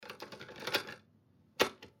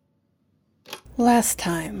Last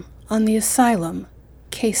time on the Asylum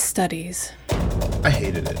Case Studies. I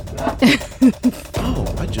hated it. Oh,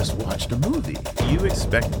 I just watched a movie. You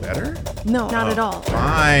expect better? No, not at all.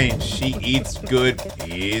 Fine, she eats good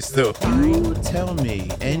peas. So you tell me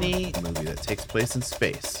any movie that takes place in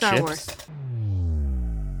space. Star Wars.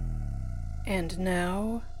 And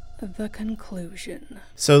now, the conclusion.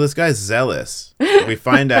 So this guy's zealous. We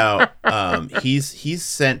find out he's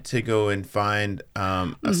sent to go and find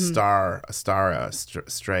Astrea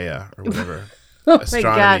or whatever. Oh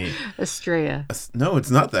Astronomy. my god, Astrea. No, it's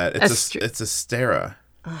not that. It's Astera.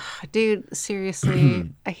 Dude, seriously,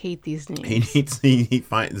 I hate these names. He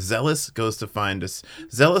finds Zealous goes to find us.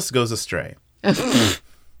 Zealous goes astray. And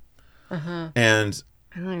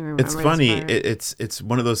I don't even remember. it's funny. It's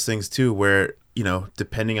one of those things too where, you know,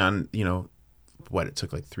 depending on, you know, what it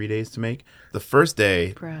took like 3 days to make. The first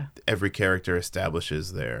day, every character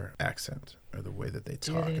establishes their accent or the way that they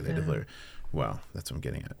talk or they deliver. Well, that's what I'm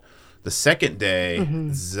getting at. The second day,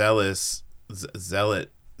 Zealous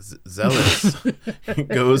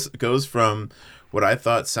goes from what I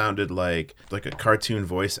thought sounded like a cartoon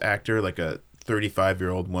voice actor, like a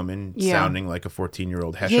 35-year-old woman sounding like a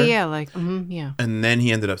 14-year-old Hesher. Yeah. And then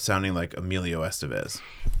he ended up sounding like Emilio Estevez.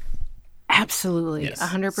 Absolutely, Yes.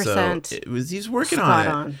 100%. So he's working Spot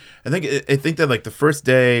on it. on. I think that like the first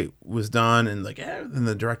day was done, and like, and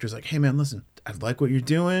the director's like, "Hey man, listen, I like what you're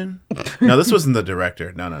doing." No, this wasn't the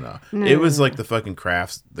director. No. It was like the fucking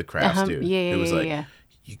crafts dude. It was like,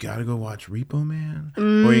 you gotta go watch Repo Man,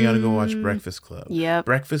 or you gotta go watch Breakfast Club. Yep.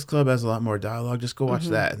 Breakfast Club has a lot more dialogue. Just go watch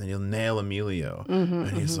that, and then you'll nail Emilio.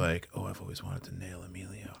 And he's like, "Oh, I've always wanted to nail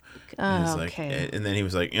Emilio." And he's like, and then he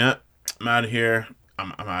was like, "Yeah, I'm out of here.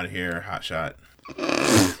 I'm out of here. Hot shot."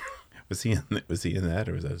 Was he in that,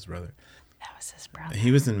 or was that his brother? That was his brother. He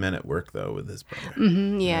was in Men at Work though with his brother.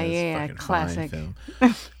 Yeah. Classic. Film.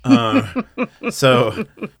 So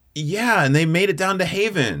yeah, and they made it down to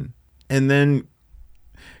Haven, and then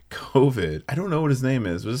COVID. I don't know what his name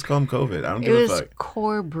is. We'll just call him COVID. I don't give a fuck. It was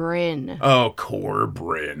Corbrin. Oh,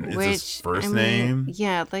 Corbrin is his first name.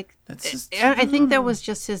 Yeah, like That's just I think that was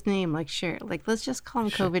just his name. Like, sure, like let's just call him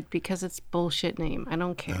COVID because it's bullshit name. I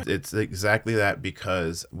don't care. It's exactly that,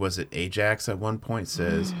 because was it Ajax at one point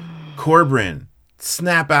says, "Corbrin,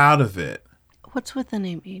 snap out of it." What's with the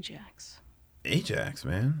name Ajax? Ajax,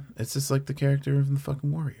 man. It's just like the character of the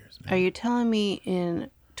fucking Warriors, man. Are you telling me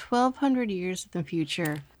in 1,200 years in the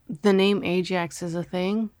future, the name Ajax is a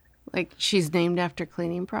thing? Like she's named after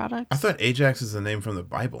cleaning products? I thought Ajax is the name from the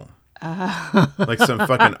Bible. Like some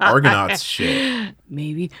fucking Argonauts shit.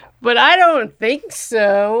 Maybe. But I don't think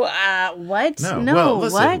so. What? No, well,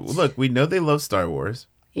 listen, what? look, we know they love Star Wars.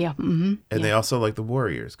 Yeah. And they also like the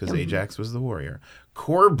Warriors, because Ajax was the warrior.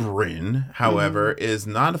 Corbrin, however, is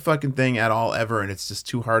not a fucking thing at all ever, and it's just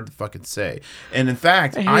too hard to fucking say. And in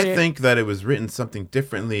fact, I think that it was written something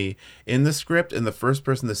differently in the script, and the first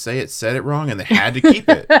person to say it said it wrong, and they had to keep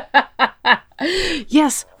it.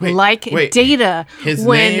 Yes, wait. Data. His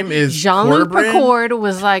when name is Jean-Luc Corbrin? Picard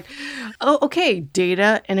was like, "Oh, okay,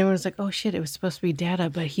 Data," and everyone's like, "Oh shit, it was supposed to be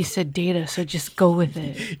Data, but he said Data, so just go with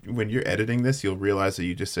it." When you're editing this, you'll realize that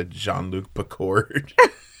you just said Jean-Luc Picard.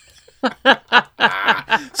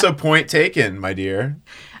 So point taken, my dear.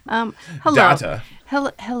 Hello. Data.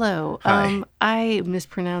 Hello. Hi. I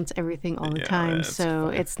mispronounce everything all the time, that's so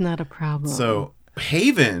it's not a problem. So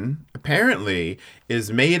Haven apparently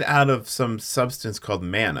is made out of some substance called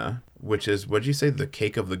manna, which is, what'd you say, the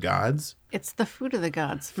cake of the gods? It's the food of the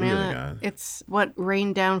gods, Food of man. the gods. It's what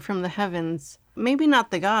rained down from the heavens. Maybe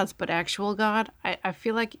not the gods, but actual God. I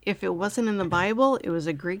feel like if it wasn't in the Bible, it was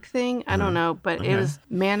a Greek thing. I don't know, but it was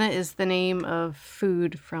manna is the name of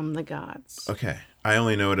food from the gods. Okay. I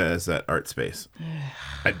only know it as that art space.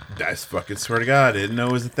 I fucking swear to God, I didn't know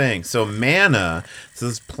it was a thing. So manna, so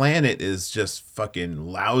this planet is just fucking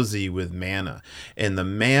lousy with manna. And the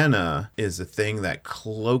manna is a thing that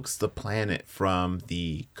cloaks the planet from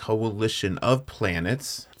the coalition of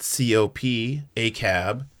planets, COP,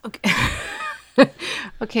 ACAB.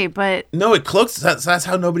 Okay, but No, it cloaks. That's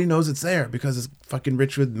how nobody knows it's there, because it's fucking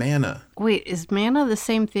rich with manna. wait, is manna the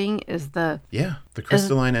same thing as the... Yeah, the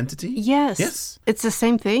crystalline entity. Yes. Yes. It's the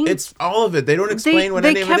same thing? It's all of it. They don't explain what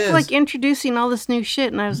any of it is. They kept like introducing all this new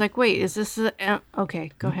shit, and I was like, wait, is this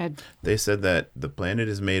okay, go ahead. They said that the planet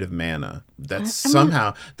is made of manna. That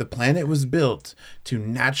somehow the planet was built to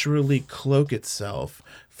naturally cloak itself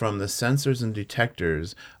from the sensors and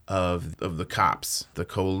detectors of the cops, the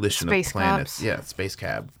coalition Space of planets. cops. Yeah, Space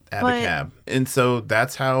Cab, Abacab. And so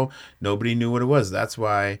that's how nobody knew what it was. That's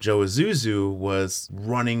why Joe Azuzu was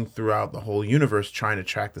running throughout the whole universe trying to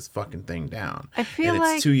track this fucking thing down. I feel and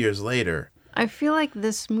like- it's 2 years later. I feel like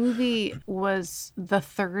this movie was the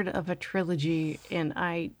third of a trilogy, and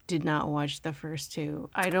I did not watch the first two.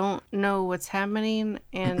 I don't know what's happening,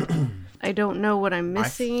 and I don't know what I'm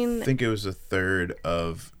missing. I think it was a third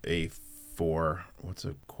of a four. What's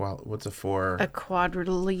a four? A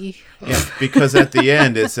quadrilogy. Yeah, because at the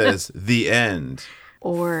end it says the end.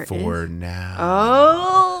 Or for now.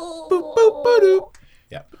 Oh. Boop, boop, boop, boop.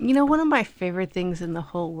 Yeah. You know, one of my favorite things in the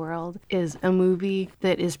whole world is a movie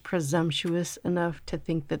that is presumptuous enough to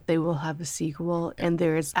think that they will have a sequel, and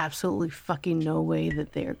there is absolutely fucking no way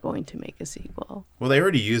that they are going to make a sequel. Well, they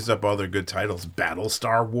already used up all their good titles.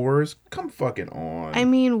 Battlestar Wars? Come fucking on. I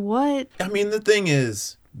mean, what? I mean, the thing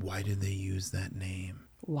is, why did they use that name?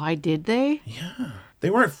 Why did they? Yeah. They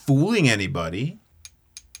weren't fooling anybody.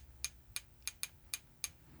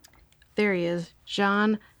 There he is,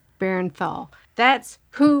 John Barenthal. That's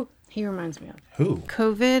who he reminds me of. Who?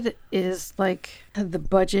 COVID is like the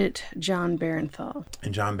budget John Barenthal.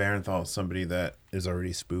 And John Barenthal is somebody that is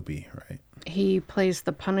already spoopy, right? He plays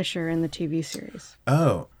the Punisher in the TV series.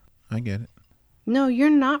 Oh, I get it. No, you're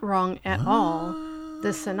not wrong at all.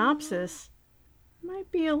 The synopsis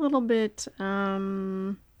might be a little bit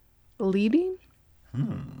leading.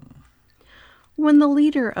 When the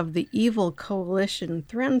leader of the evil coalition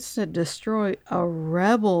threatens to destroy a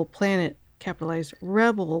rebel planet, capitalized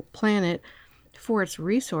rebel planet, for its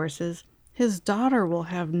resources, his daughter will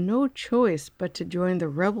have no choice but to join the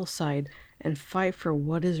rebel side and fight for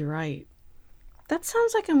what is right. That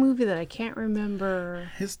sounds like a movie that I can't remember.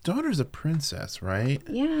 His daughter's a princess, right?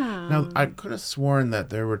 Yeah. Now, I could have sworn that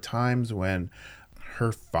there were times when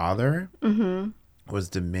her father was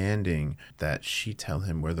demanding that she tell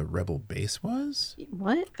him where the rebel base was.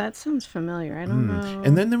 What? That sounds familiar. I don't know.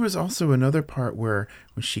 And then there was also another part where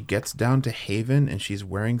when she gets down to Haven and she's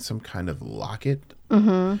wearing some kind of locket,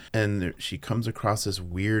 and she comes across this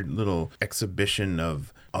weird little exhibition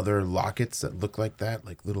of other lockets that look like that,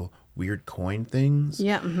 like little weird coin things.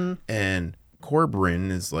 Yeah. And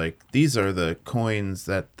Corbin is like, these are the coins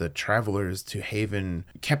that the travelers to Haven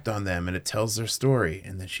kept on them, and it tells their story.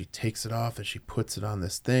 And then she takes it off and she puts it on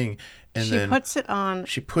this thing, and She puts it on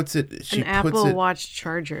an Apple Watch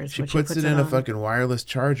charger. She puts it in a fucking wireless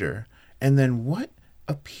charger, and then what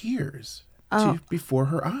appears before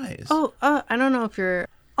her eyes? I don't know if you're...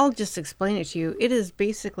 I'll just explain it to you. It is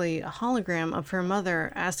basically a hologram of her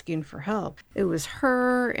mother asking for help. It was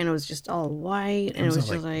her, and it was just all white, and it was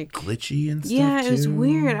just like glitchy and stuff. Yeah, too. it was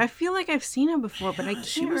weird. I feel like I've seen it before, but I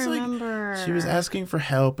can't remember. She was asking for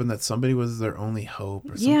help, and that somebody was their only hope,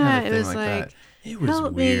 or some kind of thing like that. It was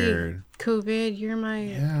help weird. Me, COVID, you're my...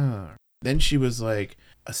 Yeah. Then she was like,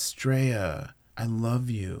 Estrella, I love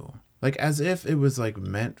you. Like, as if it was like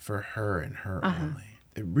meant for her and her only.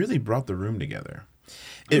 It really brought the room together.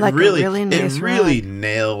 It like really nice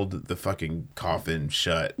nailed the fucking coffin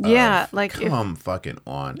shut. Yeah, like come fucking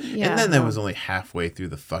on. Yeah, and then that was only halfway through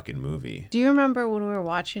the fucking movie. Do you remember when we were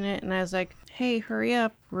watching it and I was like, hey, hurry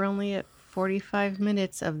up. We're only at 45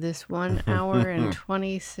 minutes of this 1 hour and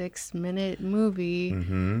 26-minute movie.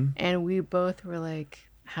 And we both were like,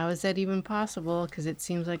 how is that even possible? Because it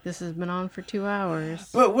seems like this has been on for 2 hours.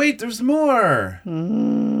 But wait, there's more.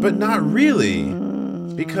 But not really.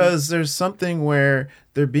 Because there's something where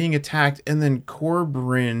they're being attacked, and then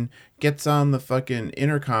Corbin gets on the fucking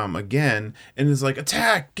intercom again and is like,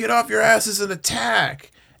 attack! Get off your asses and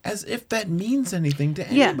attack! As if that means anything to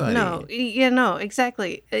anybody. No,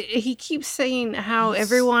 exactly. He keeps saying how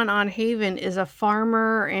everyone on Haven is a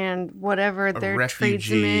farmer and whatever, they're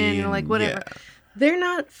tradesmen and like whatever. Yeah. They're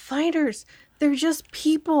not fighters. They're just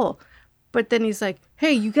people. But then he's like,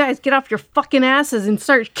 hey, you guys get off your fucking asses and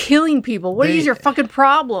start killing people. What is your fucking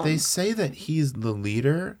problem? They say that he's the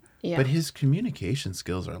leader, but his communication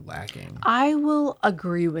skills are lacking. I will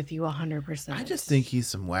agree with you 100%. I just think he's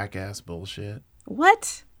some whack-ass bullshit.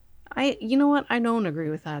 What? You know what? I don't agree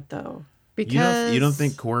with that, though. Because you don't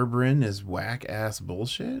think Corbin is whack-ass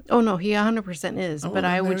bullshit? Oh, no, he 100% is. But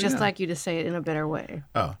I would just like you to say it in a better way.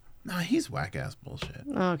 Oh. Nah, he's whack-ass bullshit.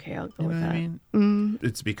 Okay, I'll go with that. I mean?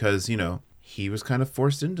 It's because, he was kind of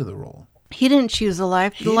forced into the role. He didn't choose the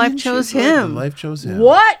life. The life chose him. The life chose him.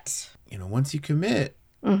 What? Once you commit.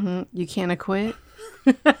 You can't acquit.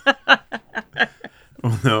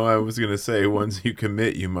 Well, no, I was going to say, once you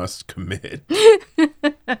commit, you must commit.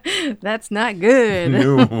 That's not good.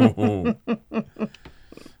 No.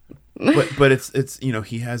 But it's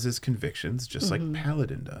he has his convictions just like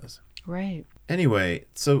Paladin does. Right. Anyway,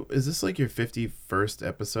 so is this like your 51st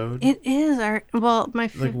episode? It is our my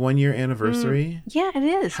Like 1 year anniversary? yeah, it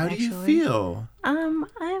is. How do you actually. feel?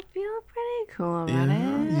 I feel pretty cool about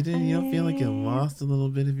it. You don't feel like you lost a little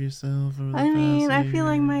bit of yourself over the I mean, past I feel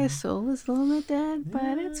like year? my soul is a little bit dead,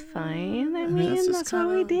 but it's fine. I mean, that's just that's what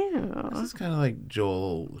we kinda- This do. is kind of like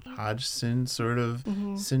Joel Hodgson sort of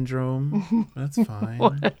Mm-hmm. syndrome. That's fine.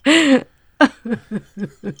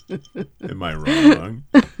 Am I wrong?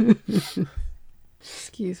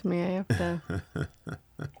 Excuse me, I have to.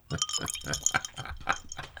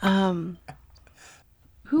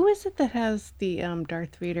 Who is it that has the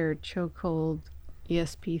Darth Vader chokehold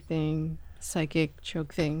ESP thing, psychic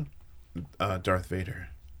choke thing? Darth Vader.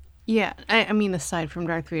 Yeah, I mean, aside from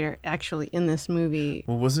Darth Vader, actually in this movie,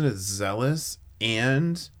 Well, wasn't it Zealous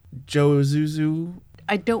and Joe Azuzu?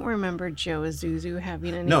 I don't remember Joe Azuzu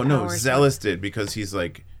having any No, powers. Zealous did because he's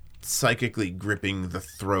like psychically gripping the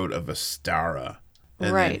throat of Astara.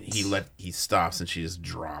 And Right. then he stops and she just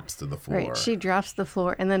drops to the floor. Right, she drops to the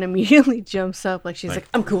floor and then immediately jumps up like she's like,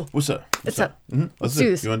 I'm cool. What's up? What's up? Let's do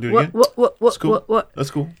this. You want to do it What, again? What? That's cool. What? That's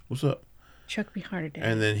cool. What's up? Choke me harder, Dad.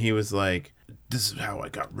 And then he was like, "This is how I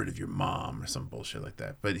got rid of your mom," or some bullshit like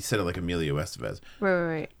that. But he said it like Emilio Estevez.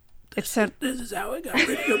 Right. It said This is how I got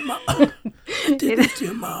rid of your mom. I did this to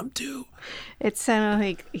your mom too. it sounded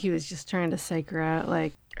like he was just trying to psych her out.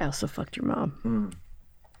 Like, I also fucked your mom.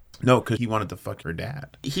 No, because he wanted to fuck her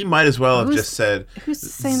dad. He might as well have just said, Who's to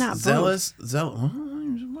say not Zealous,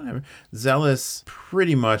 whatever. Zealous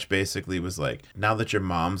pretty much basically was like, now that your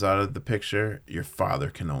mom's out of the picture, your father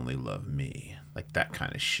can only love me. Like that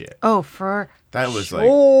kind of shit. Oh, for That was sure.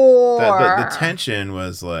 like the tension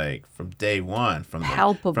was like from day one, from the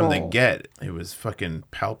Palpable. get. It was fucking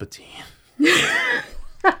Palpatine.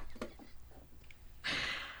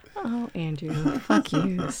 Oh, Andrew, fuck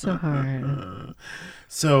you so hard.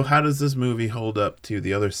 So how does this movie hold up to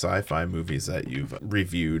the other sci-fi movies that you've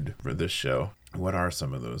reviewed for this show? What are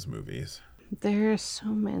some of those movies? There's so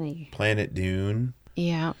many. Planet Dune,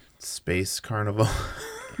 Yeah. Space Carnival,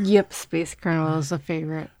 Yep, Space Carnival is a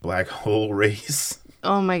favorite. Black Hole Race.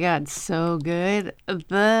 Oh my god, so good.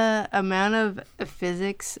 The amount of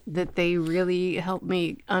physics that they really helped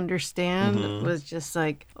me understand was just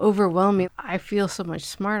like overwhelming. I feel so much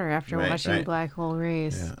smarter after Right, watching right. Black Hole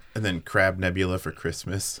Race. Yeah. And then Crab Nebula for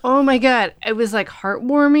Christmas. Oh my god, it was like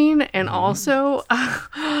heartwarming and also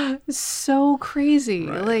so crazy.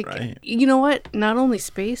 Right, like, right. you know what? Not only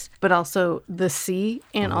space, but also the sea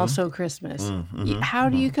and also Christmas. How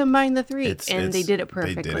do you combine the three? And they did it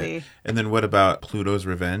perfectly. And then what about Pluto's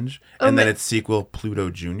Revenge? Oh And then my- its sequel, Pluto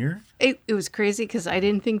Jr.? It was crazy because I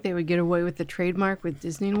didn't think they would get away with the trademark with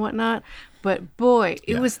Disney and whatnot. But boy,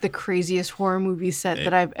 it was the craziest horror movie set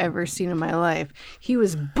that I've ever seen in my life. He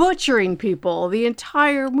was butchering people the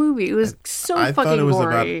entire movie. It was so I fucking thought it was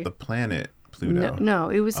gory. about the planet Pluto. No,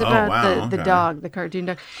 it was Oh, about wow, the okay. dog, the cartoon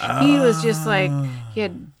dog. He was just like, he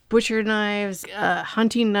had butcher knives,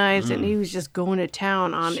 hunting knives, and he was just going to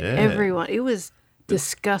town on Shit. everyone. It was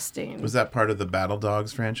disgusting. Was that part of the Battle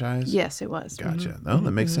Dogs franchise? Yes, it was. Gotcha. No,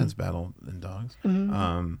 that makes sense. Battle and Dogs.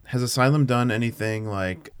 Has Asylum done anything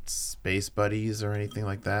like Space Buddies or anything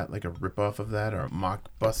like that? Like a ripoff of that or a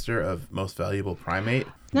mockbuster of Most Valuable Primate?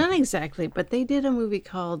 Not exactly, but they did a movie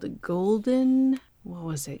called Golden. What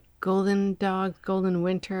was it? Golden Dog, Golden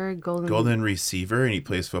Winter, Golden Receiver, and he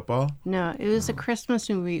plays football? No, it was a Christmas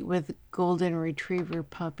movie with golden retriever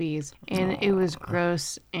puppies, and it was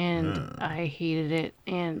gross, and I hated it.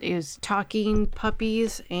 And it was talking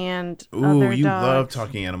puppies and Ooh, other you dogs. love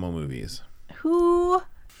talking animal movies. Who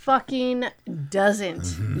fucking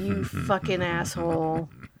doesn't? You fucking asshole.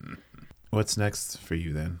 What's next for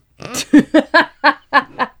you then?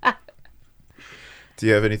 Do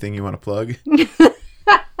you have anything you want to plug?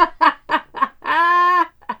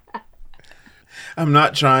 I'm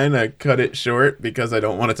not trying to cut it short because I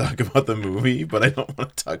don't want to talk about the movie, but I don't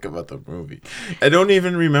want to talk about the movie. I don't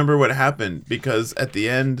even remember what happened because at the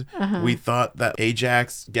end, we thought that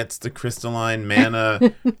Ajax gets the crystalline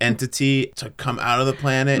mana entity to come out of the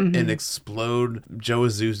planet and explode Joe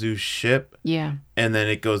Azuzu's ship. Yeah. And then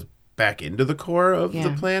it goes back into the core of the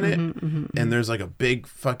Yeah. planet. And there's like a big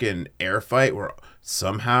fucking air fight where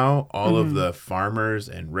somehow all of the farmers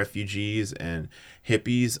and refugees and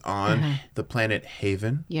hippies on the planet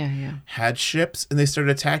Haven Yeah. had ships and they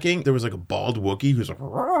started attacking. There was like a bald Wookiee who's like,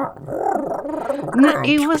 No,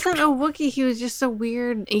 he wasn't a Wookiee. He was just a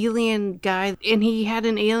weird alien guy, and he had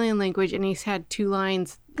an alien language, and he's had two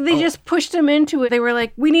lines They just pushed him into it. They were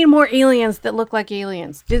like, we need more aliens that look like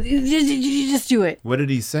aliens. Just do it. What did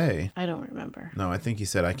he say? I don't remember. No, I think he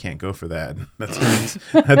said, I can't go for that. That's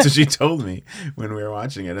what she told me when we were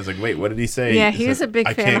watching it. I was like, wait, what did he say? Yeah, he was a big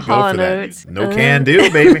I fan can't of go Hall for that. Notes. No can do,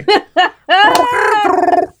 baby.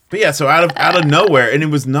 But yeah, so out of nowhere, and it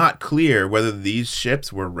was not clear whether these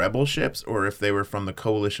ships were rebel ships or if they were from the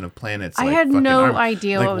coalition of planets. I like had fucking no arm-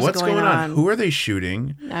 idea like, what was what's going on. Who are they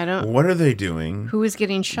shooting? I don't. What are they doing? Who was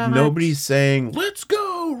getting shot? Nobody's saying, let's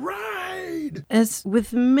go ride. As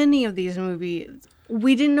with many of these movies,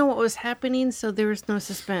 we didn't know what was happening, so there was no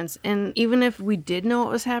suspense. And even if we did know what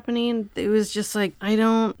was happening, it was just like, I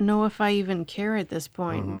don't know if I even care at this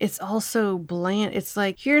point. It's also bland. It's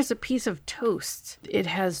like, here's a piece of toast. It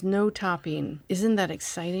has no topping. Isn't that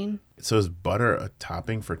exciting? So is butter a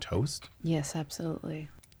topping for toast? Yes, absolutely.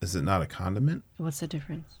 Is it not a condiment? What's the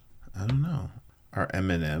difference? I don't know. Are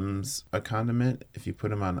M&Ms a condiment if you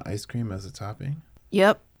put them on ice cream as a topping?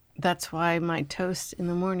 Yep. That's why my toast in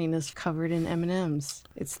the morning is covered in M&Ms.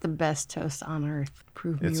 It's the best toast on earth.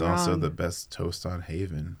 Prove me wrong. It's also the best toast on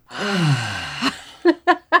Haven.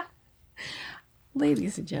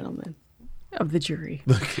 Ladies and gentlemen of the jury.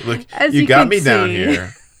 Look, As you you got can me down see.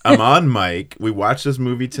 here. I'm on mic. We watched this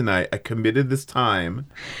movie tonight. I committed this time.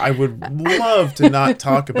 I would love to not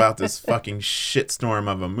talk about this fucking shitstorm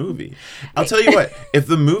of a movie. I'll tell you what, if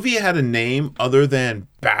the movie had a name other than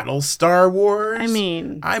Battlestar Wars, I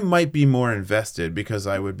mean, I might be more invested because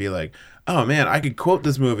I would be like, oh man, I could quote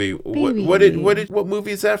this movie. What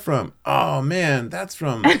movie is that from? Oh man, that's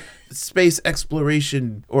from Space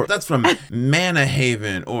Exploration, or that's from Mana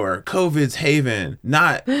Haven or COVID's Haven,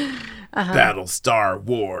 not Battlestar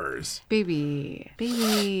Wars. baby,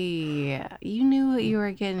 you knew what you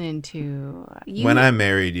were getting into. When I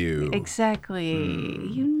married you. Exactly.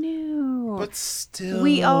 You knew. But still,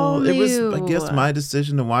 We all it was, I knew. guess, my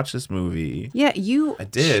decision to watch this movie. Yeah, you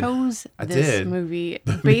did. chose I this did. movie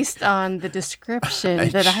based on the description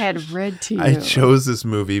that I had read to you. I chose this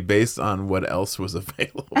movie based on what else was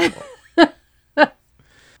available.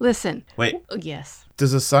 Listen. Wait, Yes.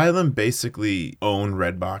 does Asylum basically own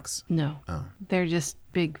Redbox? No. Oh. They're just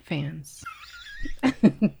big fans.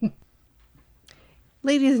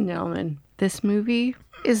 Ladies and gentlemen, this movie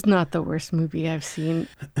is not the worst movie I've seen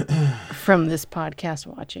from this podcast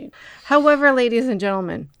watching. However, ladies and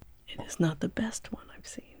gentlemen, it is not the best one I've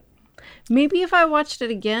seen. Maybe if I watched it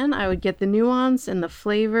again, I would get the nuance and the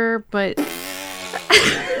flavor, but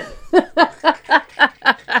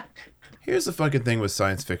Here's the fucking thing with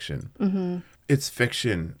science fiction. Mm-hmm. It's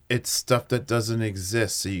fiction. It's stuff that doesn't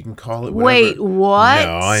exist, so you can call it whatever. wait, what?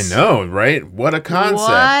 No, I know, right? What a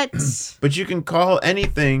concept. What? But you can call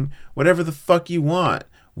anything whatever the fuck you want.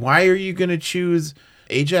 Why are you going to choose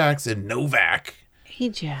Ajax and Novak?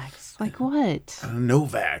 Ajax. Like what?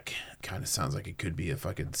 Novak kind of sounds like it could be a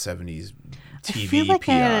fucking 70s TV I feel like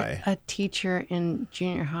PI. I had a teacher in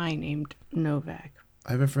junior high named Novak.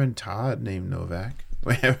 I have a friend Todd named Novak.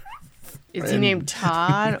 We have Is he named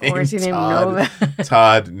Todd or is he named Todd. Novak?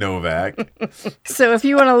 Todd Novak. So if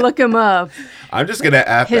you want to look him up, I'm just gonna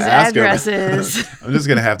have his to ask address him. is. I'm just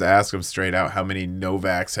gonna have to ask him straight out how many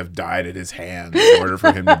Novaks have died at his hands in order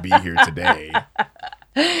for him to be here today.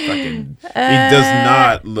 Fucking, he does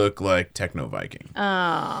not look like Techno Viking.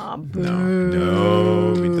 Oh,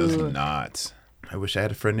 No, he does not. I wish I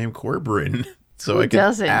had a friend named Corbin. So Who I could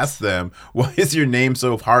doesn't? ask them, why is your name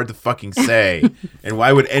so hard to fucking say? And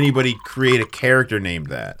why would anybody create a character named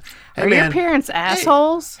that? Hey, are your man, parents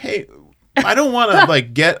assholes? Hey, I don't want to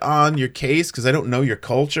like get on your case because I don't know your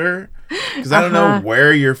culture. Because I don't know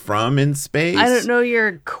where you're from in space. I don't know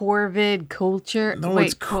your Corvid culture. No, Wait,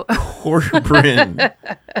 it's Corbin.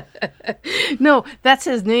 no, that's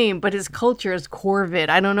his name, but his culture is Corvid.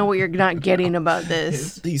 I don't know what you're not getting about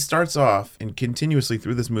this. He starts off and continuously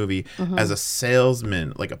through this movie as a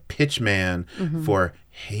salesman, like a pitchman for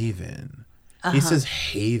Haven. He says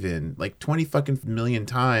Haven like 20 fucking million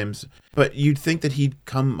times, but you'd think that he'd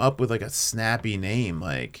come up with like a snappy name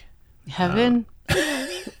like Heaven?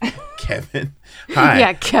 Kevin. Hi,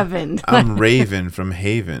 Yeah, Kevin. I'm Raven from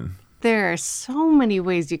Haven. There are so many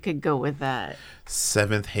ways you could go with that.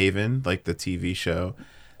 Seventh Haven, like the TV show.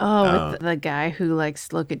 Oh, with the guy who likes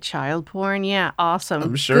to look at child porn? Yeah, awesome.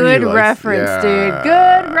 I'm sure Good he likes- reference, yeah. dude.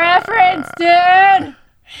 Good reference, dude.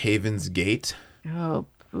 Haven's Gate. Oh,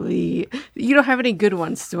 please. You don't have any good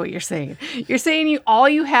ones to what you're saying. You're saying all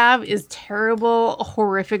you have is terrible,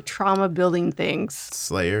 horrific trauma building things.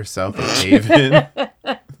 Slayer, South of Haven.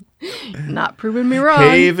 Not proving me wrong.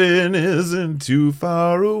 Haven isn't too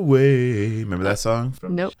far away. Remember that song?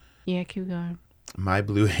 Nope. Yeah, keep going. My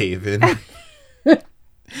Blue Haven.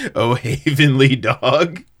 Oh, Havenly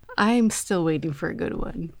Dog. I'm still waiting for a good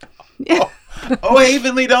one. Oh,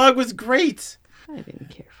 Havenly Dog was great. I didn't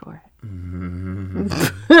care for it.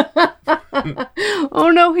 Oh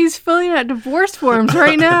no, he's filling out divorce forms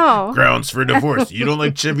right now. Grounds for divorce. You don't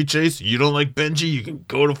like Chevy Chase? You don't like Benji? You can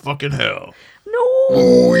go to fucking hell. No.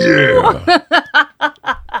 Oh, yeah.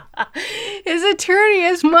 His attorney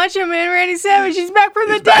is Macho Man Randy Savage. He's back from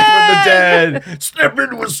the dead. Back from the dead. Step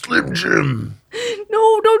in with Slim Jim.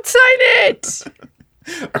 No, don't sign it.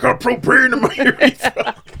 I got propane in my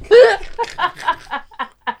urethra.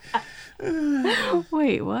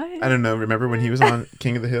 Wait, what? I don't know. Remember when he was on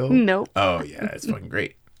King of the Hill? Nope. Oh, yeah. It's fucking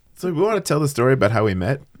great. So we want to tell the story about how we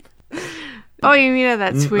met? Oh, you mean at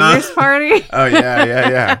that swingers party? Oh,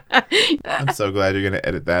 yeah. I'm so glad you're going to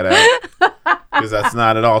edit that out. Because that's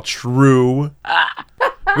not at all true.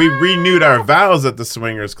 We renewed our vows at the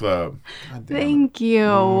Swingers Club. Thank you.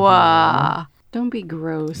 Don't be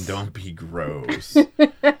gross. Don't be gross.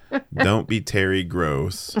 Don't be Terry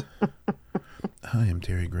Gross. Hi, I'm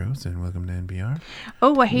Terry Gross, and welcome to NPR.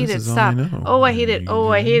 Oh, I hate it. This is all Stop. I know. Oh, I hate it. Oh,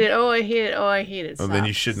 I hate it. Oh, I hate it. Oh, I hate it. Well, Stop. then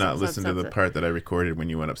you should not Stop, listen stop, to the stop. part that I recorded when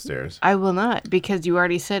you went upstairs. I will not, because you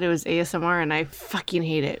already said it was ASMR, and I fucking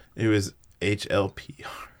hate it. It was HLPR.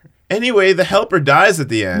 Anyway, the helper dies at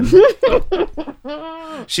the end.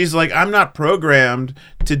 She's like, I'm not programmed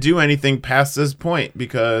to do anything past this point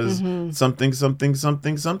because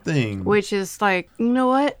something. Which is like, you know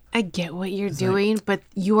what? I get what you're doing, but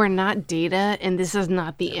you are not Data, and this is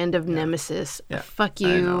not the end of Nemesis. Yeah, Fuck I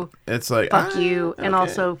know. you. It's like, Fuck you, and okay.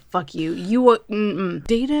 also fuck you. You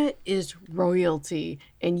Data is royalty,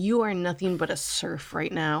 and you are nothing but a serf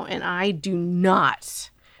right now, and I do not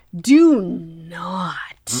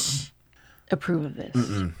approve of this.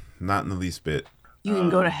 Not in the least bit. You can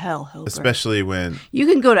go to hell, Helper. Especially when You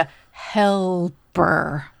can go to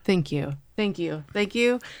Helper. Thank you. No, thank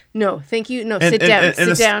you. No, sit down.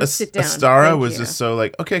 Sit down. Astara Thank was you. just so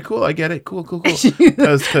like, okay, cool, I get it. Cool.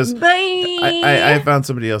 Because Bye. I found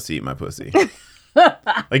somebody else to eat my pussy.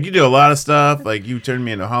 Like, you do a lot of stuff. Like, you turned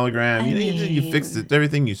me into a hologram. You fixed it,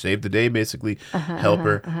 everything. You saved the day, basically.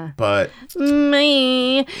 Helper. But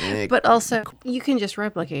Me. But also, you can just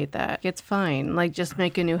replicate that. It's fine. Like, just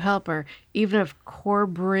make a new Helper. Even if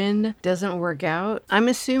Corbrin doesn't work out, I'm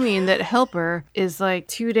assuming that Helper is like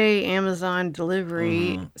 2-day Amazon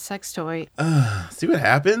delivery sex toy. see what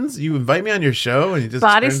happens? You invite me on your show and you just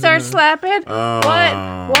Body turns starts into- slapping. Oh,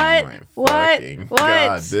 What? my fucking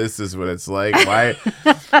God, this is what it's like.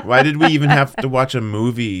 Why did we even have to watch a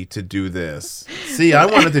movie to do this? See, I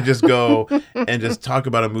wanted to just go and just talk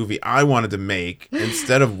about a movie I wanted to make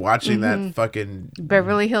instead of watching that fucking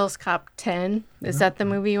Beverly Hills Cop 10. Is that the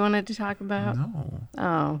movie you wanted to talk about? no. Oh,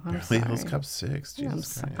 I'm Beverly sorry. Hills Cop 6.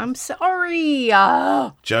 Jesus Christ. I'm sorry.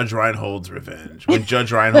 Oh. Judge Reinhold's revenge. When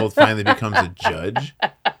Judge Reinhold finally becomes a judge.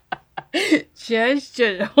 Judge.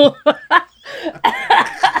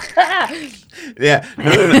 Yeah.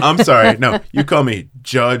 No. I'm sorry. No, you call me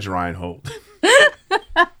Judge Reinhold.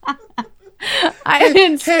 I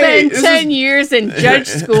didn't spend this 10 years in judge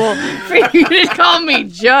school for you to call me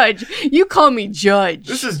judge. You call me judge.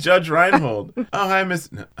 This is Judge Reinhold. Oh, hi,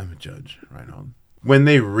 Miss. No, I'm a Judge Reinhold. When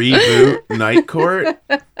they reboot Night Court,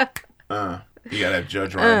 you gotta have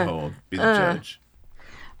Judge Reinhold be the judge.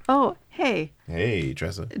 Oh, hey, Hey,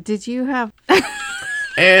 Tressa. did you have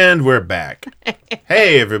And we're back.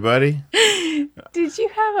 Hey, everybody. did you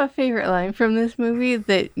have a favorite line from this movie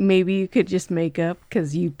that maybe you could just make up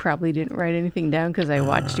because you probably didn't write anything down because I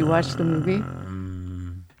watched you watch the movie?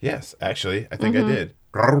 Yes, actually, I think I did.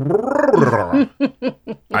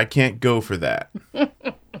 I can't go for that.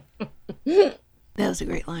 That was a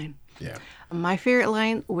great line. Yeah. My favorite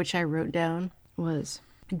line, which I wrote down, was,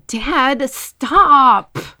 "Dad,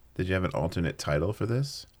 stop!" Did you have an alternate title for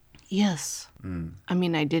this? Yes. I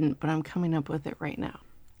mean, I didn't, but I'm coming up with it right now.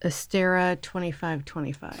 Astera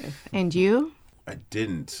 2525. And you? I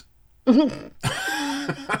didn't.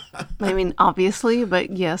 I mean, obviously,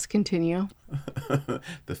 but yes, continue.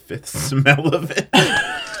 The fifth smell of it.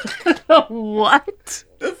 What?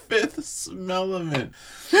 The fifth smell of it.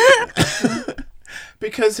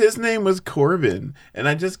 Because his name was Corbin, and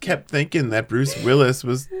I just kept thinking that Bruce Willis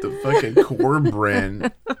was the fucking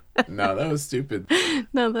Corbin. No, that was stupid.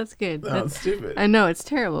 No, that's good. That was stupid. I know, it's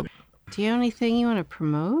terrible. Do you have anything you want to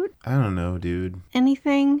promote? I don't know, dude.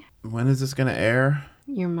 Anything? When is this gonna air?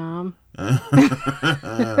 Your mom? My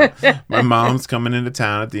mom's coming into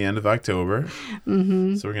town at the end of October.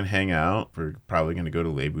 So we're gonna hang out. We're probably gonna go to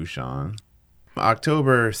Le Bouchon.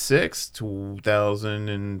 October 6th,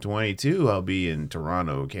 2022, I'll be in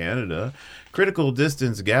Toronto, Canada. Critical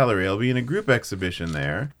Distance Gallery. I'll be in a group exhibition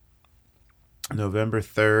there. November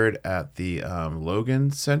 3rd at the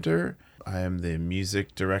Logan Center. I am the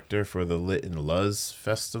music director for the Lit and Luz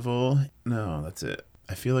Festival. No, that's it.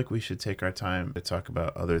 I feel like we should take our time to talk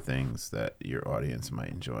about other things that your audience might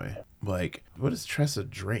enjoy. Like, what does Tressa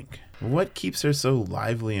drink? What keeps her so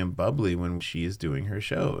lively and bubbly when she is doing her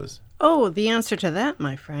shows? Oh, the answer to that,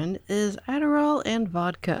 my friend, is Adderall and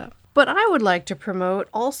vodka. But I would like to promote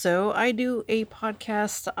also, I do a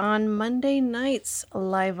podcast on Monday nights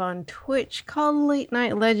live on Twitch called Late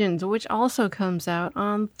Night Legends, which also comes out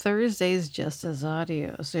on Thursdays just as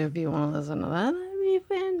audio. So if you want to listen to that, that'd be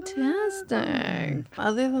fantastic.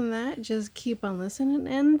 Other than that, just keep on listening.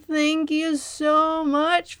 And thank you so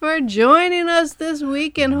much for joining us this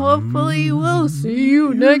week. And hopefully we'll see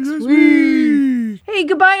you next week. Hey,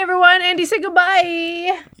 goodbye, everyone. Andy, say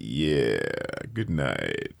goodbye. Yeah, good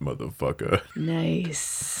night, motherfucker.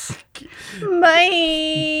 Nice.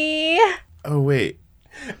 Bye. Oh, wait.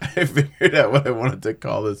 I figured out what I wanted to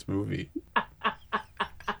call this movie.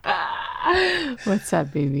 What's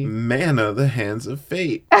that, baby? Mana, the Hands of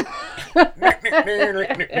Fate. I'll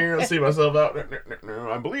see myself out.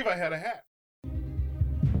 I believe I had a hat.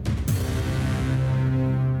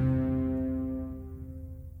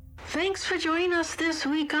 Thanks for joining us this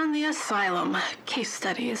week on The Asylum Case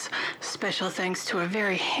Studies. Special thanks to a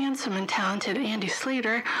very handsome and talented Andy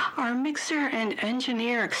Slater, our mixer and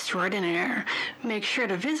engineer extraordinaire. Make sure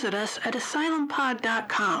to visit us at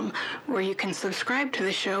asylumpod.com, where you can subscribe to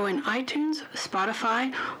the show in iTunes,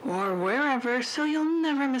 Spotify, or wherever so you'll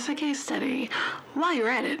never miss a case study. While you're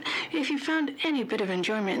at it, if you found any bit of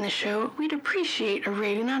enjoyment in the show, we'd appreciate a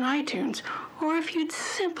rating on iTunes, or if you'd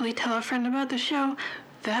simply tell a friend about the show,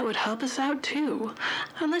 that would help us out too.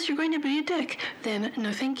 Unless you're going to be a dick, then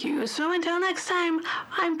no thank you. So until next time,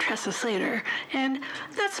 I'm Tressa Slater, and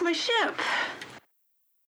that's my ship.